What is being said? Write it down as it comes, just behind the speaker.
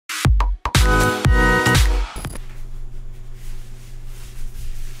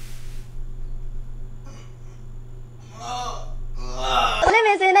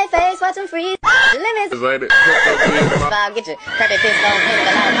Hello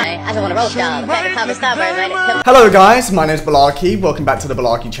guys, my name is Balarke. Welcome back to the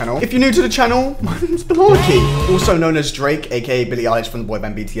Balarke channel. If you're new to the channel, my name is Balarke, also known as Drake, aka Billie Eilish from the boy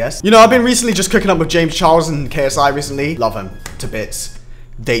band BTS. You know, I've been recently just cooking up with James Charles and KSI recently. Love him to bits.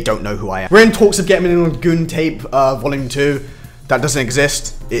 They don't know who I am. We're in talks of getting in on Goon Tape Volume 2. That doesn't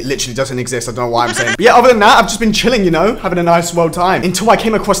exist. It literally doesn't exist. I don't know why I'm saying. But yeah, other than that, I've just been chilling, you know, having a nice world time. Until I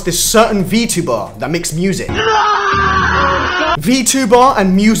came across this certain VTuber that makes music. VTuber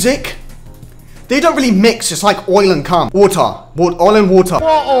and music, they don't really mix. It's like oil and cum. Water. Oil and water.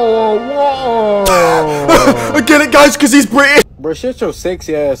 Whoa. I get it, guys, because he's British. Bro, shut your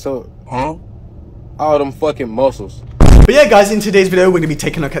sexy ass up. Huh? All them fucking muscles. But yeah, guys, in today's video, we're going to be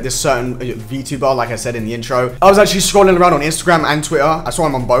taking a look at this certain VTuber, like I said in the intro. I was actually scrolling around on Instagram and Twitter. I saw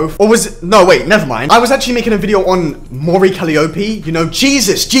him on both. Or was it? No, wait, never mind. I was actually making a video on Maury Calliope. You know,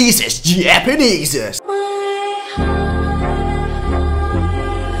 Jesus, Japanese.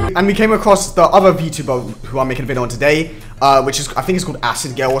 And we came across the other VTuber who I'm making a video on today, which is, I think it's called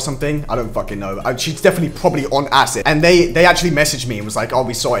acidgvrl or something. I don't fucking know. She's definitely probably on acid. And they actually messaged me and was like, oh,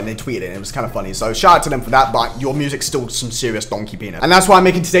 we saw it, and they tweeted it, and it was kind of funny. So shout out to them for that, but your music's still some serious donkey penis. And that's why I'm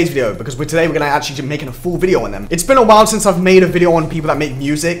making today's video, because today we're gonna actually be making a full video on them. It's been a while since I've made a video on people that make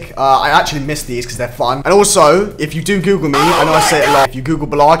music. I actually miss these because they're fun. And also, if you do Google me, I know I say it a lot, if you Google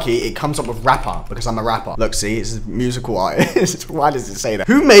Balarke, it comes up with rapper, because I'm a rapper. Look, see, it's a musical artist. Why does it say that?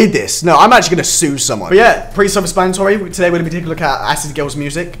 Who made this? No, I'm actually gonna sue someone. But yeah, pretty self-explanatory. Today we're gonna be taking a look at acidgvrl's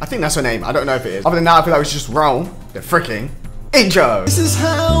music. I think that's her name. I don't know if it is. Other than that, I feel like we should just roll the freaking intro. This is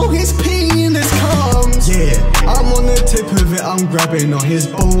how his penis comes. Yeah, I'm on the tip of it. I'm grabbing on his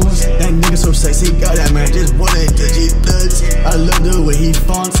balls. That nigga so sexy, got that man just wanted to get nuts. I love the way he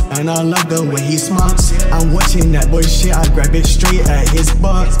fonts, and I love the way he smarts. I'm watching that boy shit. I grab it straight at his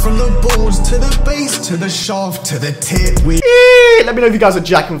butt. From the balls to the base, to the shaft, to the tip. Let me know if you guys are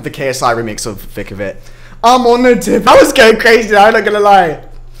jacking with the KSI remix of Thick of It. I'm on the tip. I was going crazy, I'm not gonna lie.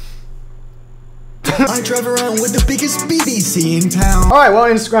 I drive around with the biggest BBC in town. Alright, well,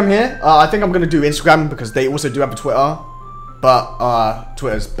 Instagram here. I think I'm gonna do Instagram because they also do have a Twitter. But,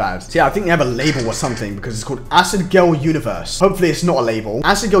 Twitter's bad. So yeah, I think they have a label or something because it's called acidgvrl Universe. Hopefully it's not a label.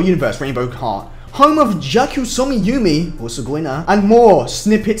 acidgvrl Universe, Rainbow Heart. Home of Jakusomi Yumi, also Goina, and more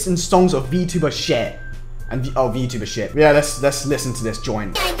snippets and songs of VTuber shit. And VTuber shit. Yeah, let's listen to this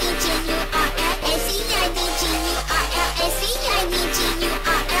joint.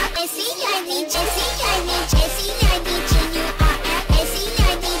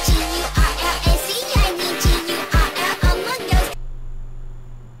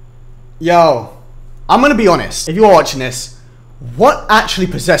 Yo, I'm gonna be honest. If you're watching this, what actually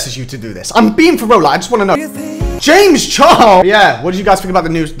possesses you to do this? I'm being for real. Like, I just want to know. James Charles. Yeah. What did you guys think about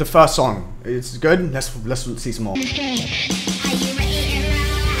the first song? It's good. Let's see some more. Do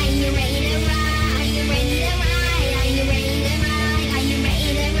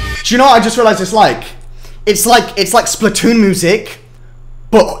you know what I just realized it's like? It's like Splatoon music,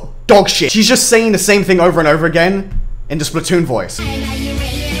 but dog shit. She's just saying the same thing over and over again in the Splatoon voice.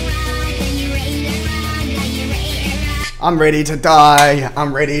 I'm ready to die.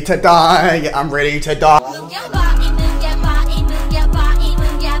 I'm ready to die. I'm ready to die.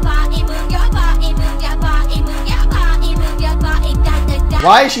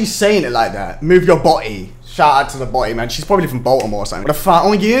 Why is she saying it like that? Move your body. Shout out to the body, man. She's probably from Baltimore or something. But fat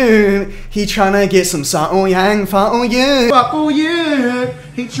on you. He tryna get some supple yang. Fat on you. Fuck on you.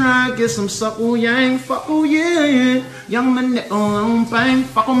 He tryna get some supple yang. Fuck on you. Young man, on bang.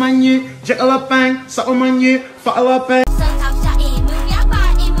 Fuck on man you. Jekyll up bang. Supple man you. Fuck up bang.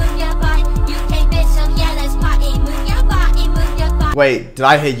 Wait, did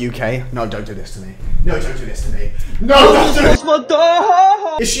I hear UK? No, don't do this to me. No, don't do this to me. No, don't do this.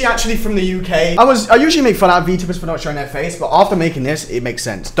 Is she actually from the UK? I usually make fun out of VTubers for not showing their face, but after making this, it makes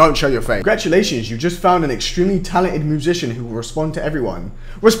sense. Don't show your face. Congratulations, you just found an extremely talented musician who will respond to everyone.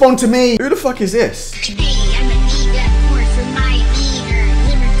 Respond to me. Who the fuck is this? Today I'm a need more for my eater.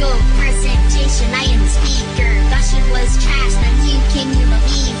 Lyrical presentation, I am the speaker. Thought she was trash, now can you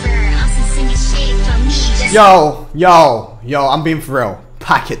believe her? Also sing a shake from me. Yo, I'm being for real.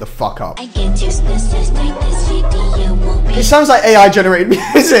 Pack it the fuck up. I get too specific, this video will be. It sounds like AI generated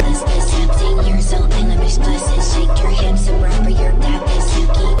music.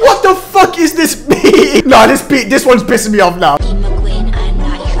 What the fuck is this beat? No, this one's pissing me off now.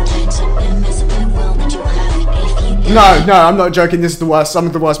 No, I'm not joking. This is the worst. Some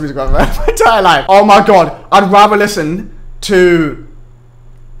of the worst music I've ever heard in my entire life. Oh my god, I'd rather listen to.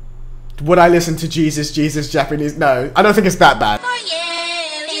 Would I listen to Jesus Japanese? No, I don't think it's that bad.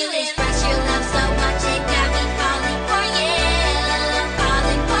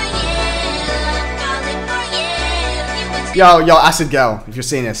 Yo, Acid Girl, if you're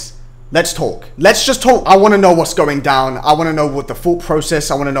seeing this, let's talk. Let's just talk. I want to know what's going down. I want to know what the thought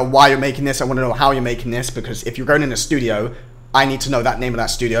process. I want to know why you're making this. I want to know how you're making this, because if you're going in a studio, I need to know that name of that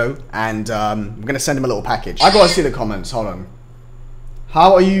studio, and I'm gonna send him a little package. I gotta see the comments. Hold on.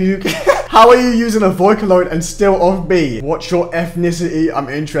 How are you? How are you using a Vocaloid and still off B? What's your ethnicity? I'm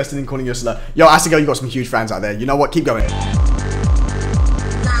interested in calling you a slur. Yo, Acid Girl, you got some huge fans out there. You know what? Keep going.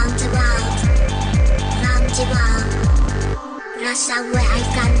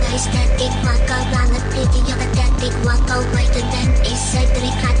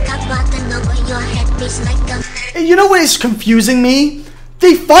 You know what is confusing me?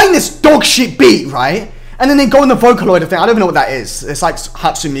 They find this dog shit beat, right? And then they go in the Vocaloid thing. I don't even know what that is. It's like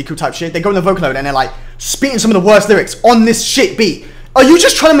Hatsune Miku type shit. They go in the Vocaloid and they're like spitting some of the worst lyrics on this shit beat. Are you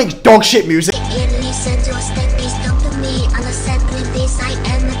just trying to make dog shit music? What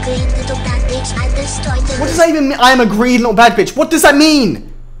does that even mean? I am a green little bad bitch. What does that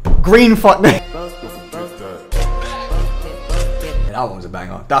mean? Green fuck me. That one was a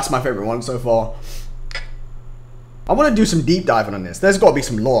banger. That's my favorite one so far. I want to do some deep diving on this. There's got to be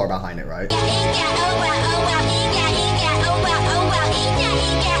some lore behind it, right?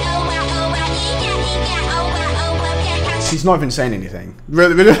 She's not even saying anything.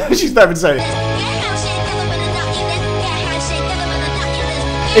 Really? She's not even saying anything.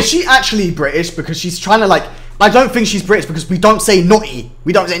 Is she actually British? Because she's trying to like... I don't think she's British because we don't say naughty.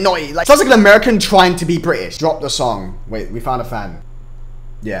 We don't say naughty. Like, sounds like an American trying to be British. Drop the song. Wait, we found a fan.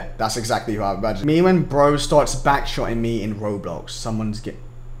 Yeah, that's exactly who I imagine. Me when bro starts backshotting me in Roblox. Someone's get...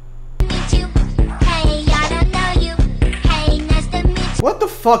 What the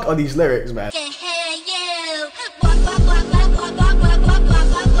fuck are these lyrics, man?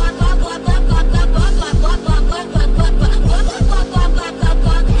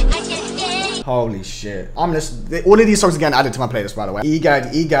 Holy shit. I'm just... All of these songs are getting added to my playlist, by the way.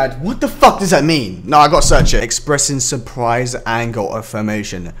 Egad. What the fuck does that mean? No, I gotta search it. Expressing surprise, anger, or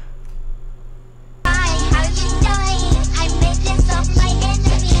affirmation.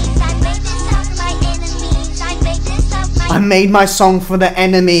 I made my song for the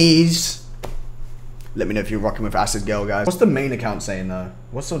enemies. Let me know if you're rocking with Acid Girl, guys. What's the main account saying, though?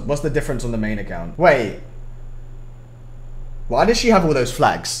 What's the difference on the main account? Wait. Why does she have all those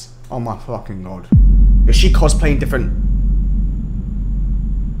flags? Oh my fucking god. Is she cosplaying different...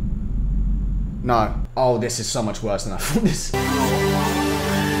 No. Oh, this is so much worse than I thought this.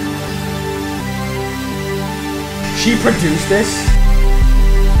 She produced this?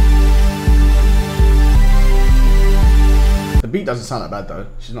 The beat doesn't sound that bad though.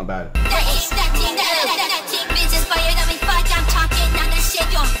 She's not bad.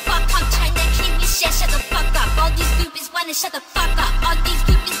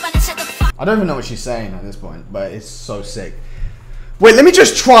 I don't even know what she's saying at this point, but it's so sick. Wait, let me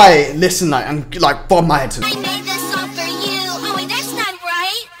just try listen like and like bob my head to. I made this song for you. Oh wait, that's not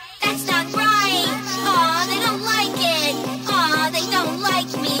right. That's not right. Aw, they don't like it. Aw, they don't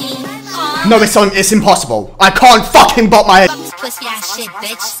like me. Aw. No, it's impossible. I can't fucking bob my head. Pussy ass shit,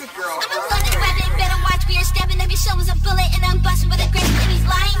 bitch. I'm a loaded weapon. Better watch me. You're stabbing every shoulders a bullet, and I'm busting with a grip. And he's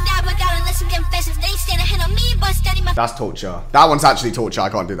lying down without a listen confessions. They stand ahead on me, but study my. That's torture. That one's actually torture. I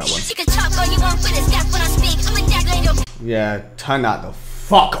can't do that one. Yeah, turn that the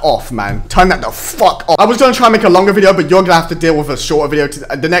fuck off, man. Turn that the fuck off. I was gonna try and make a longer video, but you're gonna have to deal with a shorter video.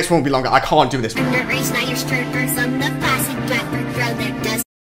 The next one will be longer. I can't do this.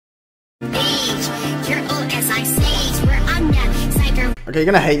 Okay, you're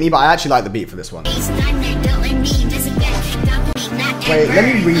gonna hate me, but I actually like the beat for this one. Wait, let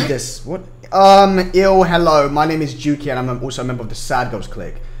me read this. What? Hello. My name is Juki, and I'm also a member of the Sad Girls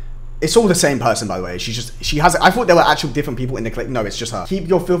clique. It's all the same person, by the way. She has... I thought there were actual different people in the clique. No, it's just her. Keep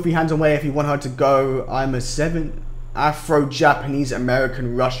your filthy hands away if you want her to go. I'm a 7th Afro-Japanese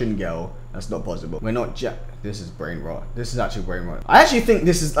American Russian girl. That's not possible. We're not This is brain rot. This is actually brain rot. I actually think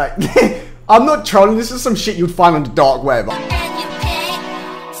this is like... I'm not trolling. This is some shit you'd find on the dark web.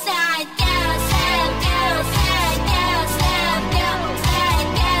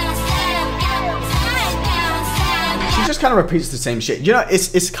 Kind of repeats the same shit. You know,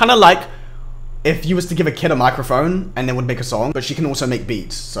 it's kind of like if you was to give a kid a microphone and then would make a song, but she can also make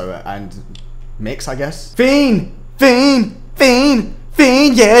beats. So and mix, I guess. Fiend, yeah,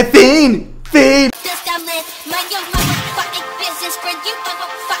 fiend.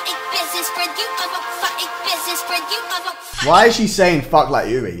 Why is she saying fuck like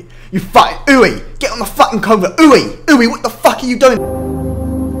Ooey? You fuck Ooey, get on the fucking cover. Ooey, what the fuck are you doing?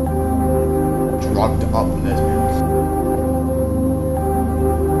 Drugged up lesbians.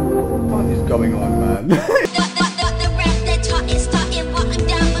 What is going on, man?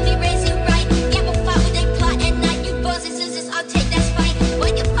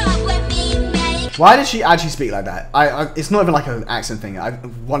 Why does she actually speak like that? It's not even like an accent thing.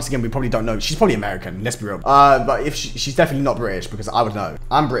 Once again, we probably don't know. She's probably American, let's be real. But if she's definitely not British, because I would know.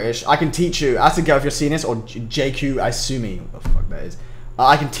 I'm British. I can teach you, as a girl if you're seeing this, or JQ Asumi, what the fuck that is.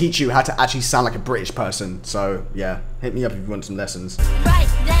 I can teach you how to actually sound like a British person. So, yeah, hit me up if you want some lessons. Right,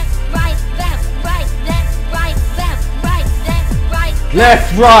 left, right, left, right, left, right, left, right, left, right.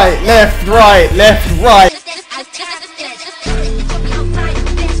 Left, right, left, right, left, right.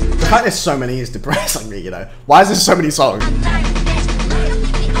 The fact there's so many is depressing me, you know. Why is there so many songs?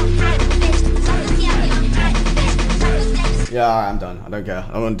 Yeah, I'm done. I don't care.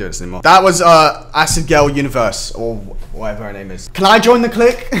 I don't want to do this anymore. That was Acid Girl Universe, or whatever her name is. Can I join the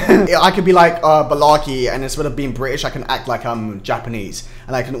clique? I could be like Balarke, and instead of being British, I can act like I'm Japanese.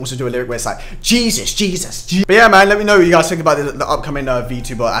 And I can also do a lyric where it's like, Jesus, Jesus, Jesus. But yeah, man, let me know what you guys think about the upcoming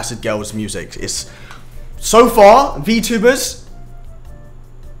VTuber Acid Girl's music. It's, so far, VTubers,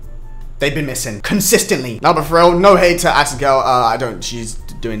 they've been missing consistently. Now, but for real, no hate to Acid Girl. She's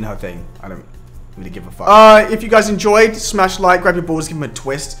doing her thing. I don't really give a fuck. If you guys enjoyed, smash like, grab your balls, give them a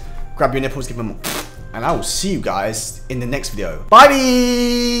twist, grab your nipples, give them a... And I will see you guys in the next video.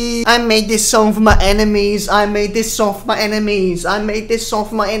 Bye! I made this song for my enemies. I made this song for my enemies. I made this song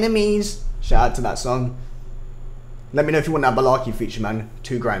for my enemies. Shout out to that song. Let me know if you want that Balarke feature, man.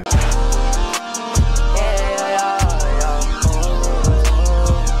 $2 grand.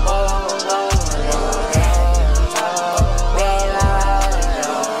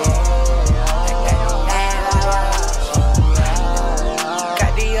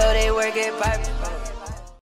 Work it,